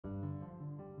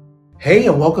Hey,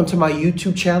 and welcome to my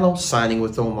YouTube channel, Signing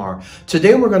with Omar.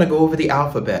 Today we're going to go over the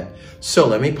alphabet. So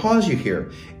let me pause you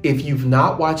here. If you've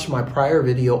not watched my prior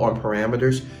video on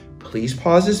parameters, please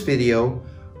pause this video,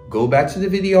 go back to the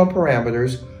video on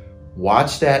parameters,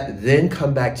 watch that, then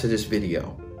come back to this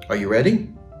video. Are you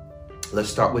ready? Let's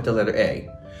start with the letter A.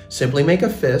 Simply make a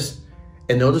fist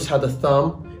and notice how the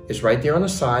thumb is right there on the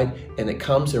side and it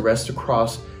comes and rests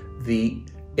across the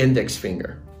index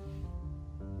finger.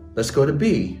 Let's go to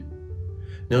B.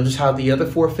 Notice how the other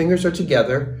four fingers are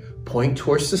together, point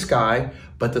towards the sky,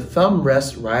 but the thumb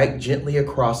rests right gently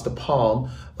across the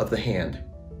palm of the hand.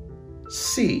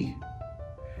 C,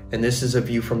 and this is a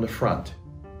view from the front.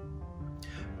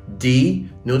 D,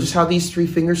 notice how these three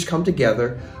fingers come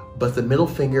together, but the middle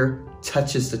finger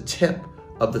touches the tip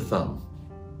of the thumb.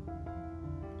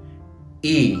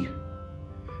 E,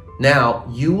 now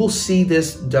you will see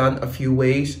this done a few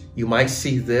ways. You might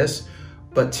see this,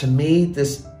 but to me,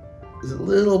 this is a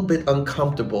little bit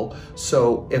uncomfortable.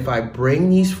 So if I bring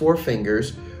these four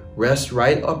fingers, rest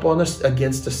right up on us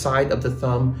against the side of the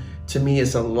thumb, to me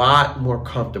is a lot more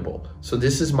comfortable. So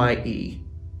this is my E.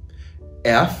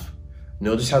 F,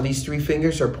 notice how these three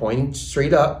fingers are pointing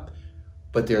straight up,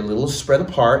 but they're a little spread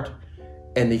apart,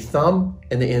 and the thumb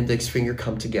and the index finger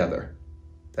come together.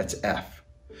 That's F.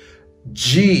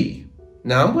 G,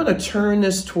 now I'm gonna turn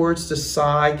this towards the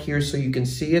side here so you can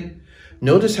see it.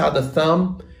 Notice how the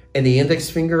thumb and the index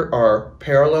finger are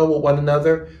parallel with one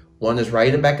another. One is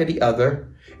right in back of the other.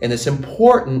 And it's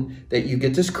important that you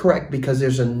get this correct because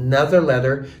there's another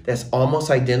letter that's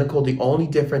almost identical. The only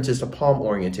difference is the palm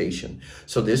orientation.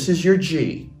 So this is your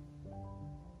G.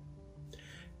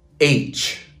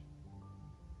 H.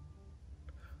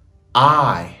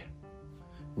 I.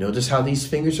 Notice how these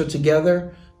fingers are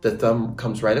together. The thumb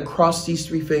comes right across these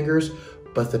three fingers,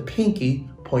 but the pinky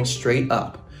points straight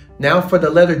up. Now for the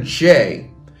letter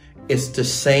J, it's the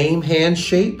same hand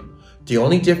shape. The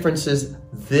only difference is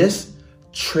this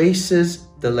traces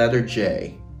the letter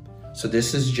J. So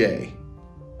this is J.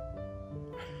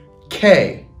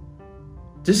 K.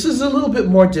 This is a little bit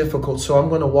more difficult, so I'm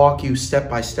going to walk you step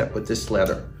by step with this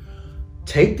letter.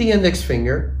 Take the index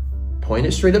finger, point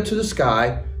it straight up to the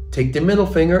sky, take the middle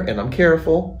finger, and I'm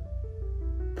careful,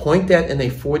 point that in a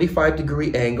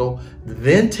 45-degree angle,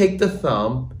 then take the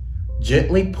thumb,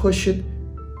 gently push it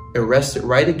and rest it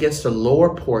right against the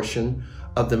lower portion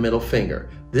of the middle finger.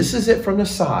 This is it from the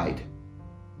side.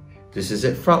 This is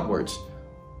it frontwards.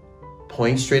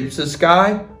 Point straight up to the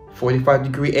sky,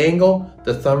 45-degree angle,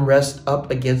 the thumb rests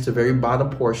up against the very bottom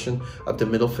portion of the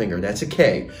middle finger. That's a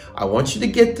K. I want you to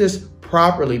get this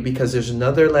properly because there's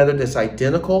another letter that's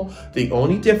identical. The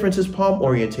only difference is palm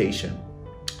orientation.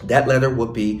 That letter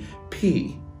would be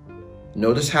P.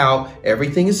 Notice how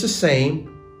everything is the same,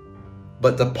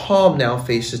 but the palm now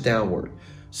faces downward.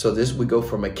 So this, we go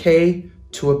from a K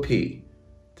to a P.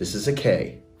 This is a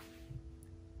K.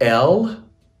 L,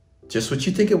 just what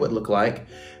you think it would look like.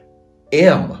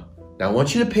 M. Now I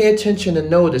want you to pay attention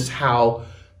and notice how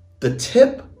the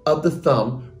tip of the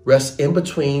thumb rests in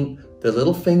between the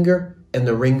little finger and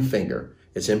the ring finger.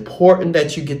 It's important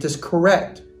that you get this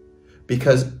correct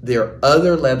because there are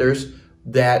other letters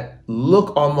that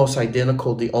look almost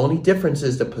identical. The only difference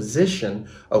is the position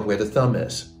of where the thumb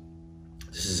is.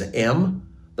 This is an M.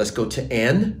 Let's go to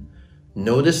N.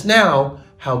 Notice now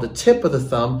how the tip of the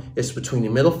thumb is between the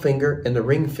middle finger and the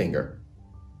ring finger.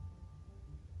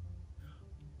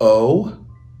 O.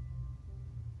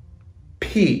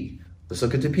 P. Let's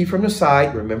look at the P from the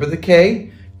side. Remember the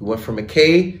K? We went from a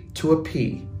K to a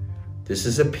P. This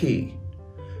is a P.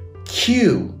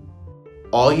 Q.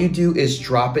 All you do is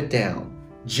drop it down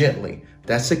gently.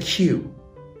 That's a Q.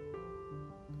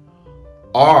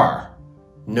 R.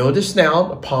 Notice now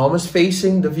the palm is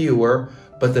facing the viewer,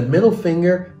 but the middle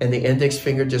finger and the index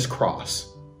finger just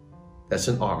cross. That's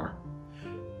an R.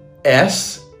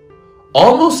 S.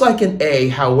 Almost like an A,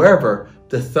 however,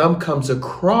 the thumb comes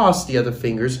across the other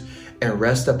fingers and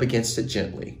rests up against it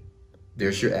gently.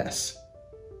 There's your S.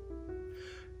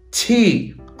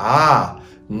 T.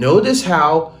 Notice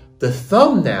how the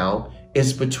thumb now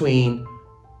is between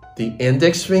the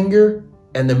index finger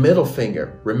and the middle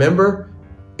finger. Remember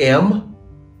M,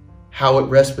 how it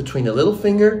rests between the little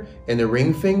finger and the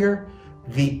ring finger.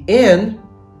 The N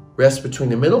rests between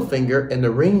the middle finger and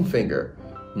the ring finger.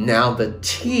 Now the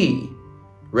T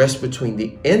rests between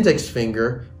the index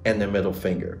finger and the middle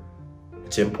finger.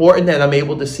 It's important that I'm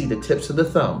able to see the tips of the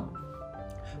thumb.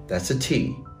 That's a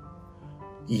T.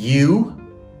 U,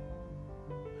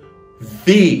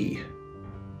 V,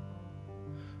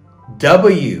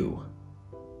 W,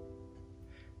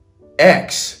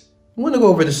 X. I'm going to go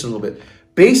over this a little bit.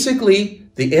 Basically,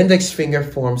 The index finger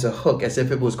forms a hook as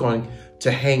if it was going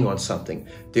to hang on something.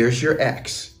 There's your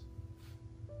X.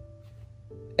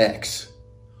 X.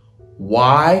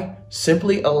 Y,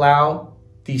 simply allow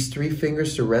these three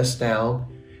fingers to rest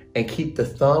down and keep the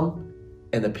thumb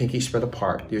and the pinky spread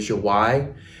apart. There's your Y.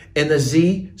 And the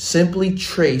Z, simply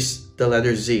trace the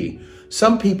letter Z.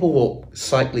 Some people will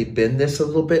slightly bend this a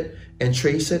little bit and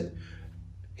trace it.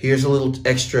 Here's a little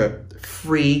extra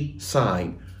free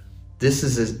sign. This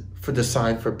is for the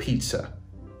sign for pizza.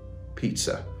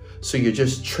 Pizza. So you're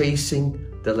just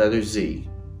tracing the letter Z.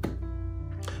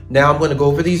 Now I'm going to go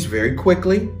over these very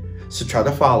quickly, so try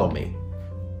to follow me.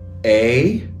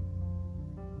 A,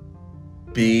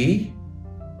 B,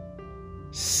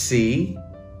 C,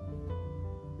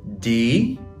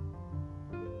 D,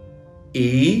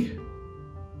 E,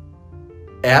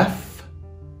 F,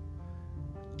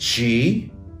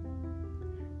 G,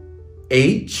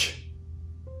 H,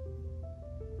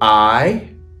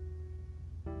 I,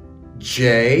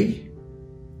 J,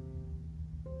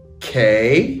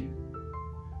 K,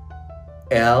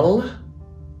 L,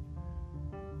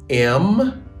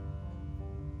 M,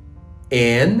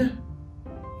 N,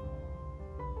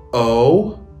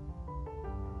 O,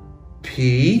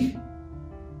 P,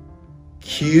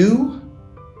 Q,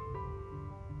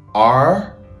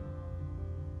 R,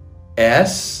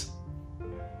 S,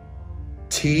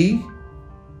 T,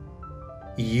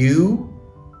 U,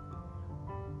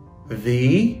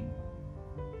 V,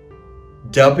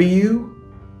 W,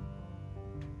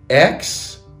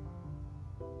 X,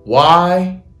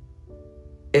 Y,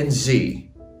 and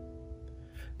Z.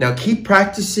 Now keep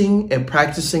practicing and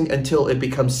practicing until it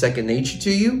becomes second nature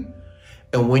to you.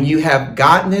 And when you have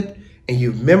gotten it and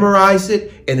you've memorized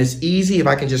it and it's easy, if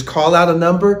I can just call out a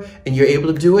number and you're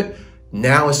able to do it,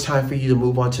 now it's time for you to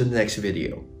move on to the next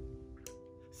video.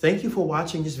 Thank you for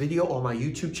watching this video on my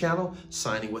YouTube channel,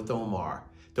 Signing with Omar.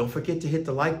 Don't forget to hit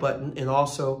the like button and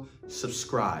also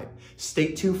subscribe.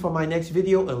 Stay tuned for my next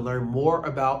video and learn more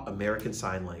about American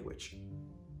Sign Language.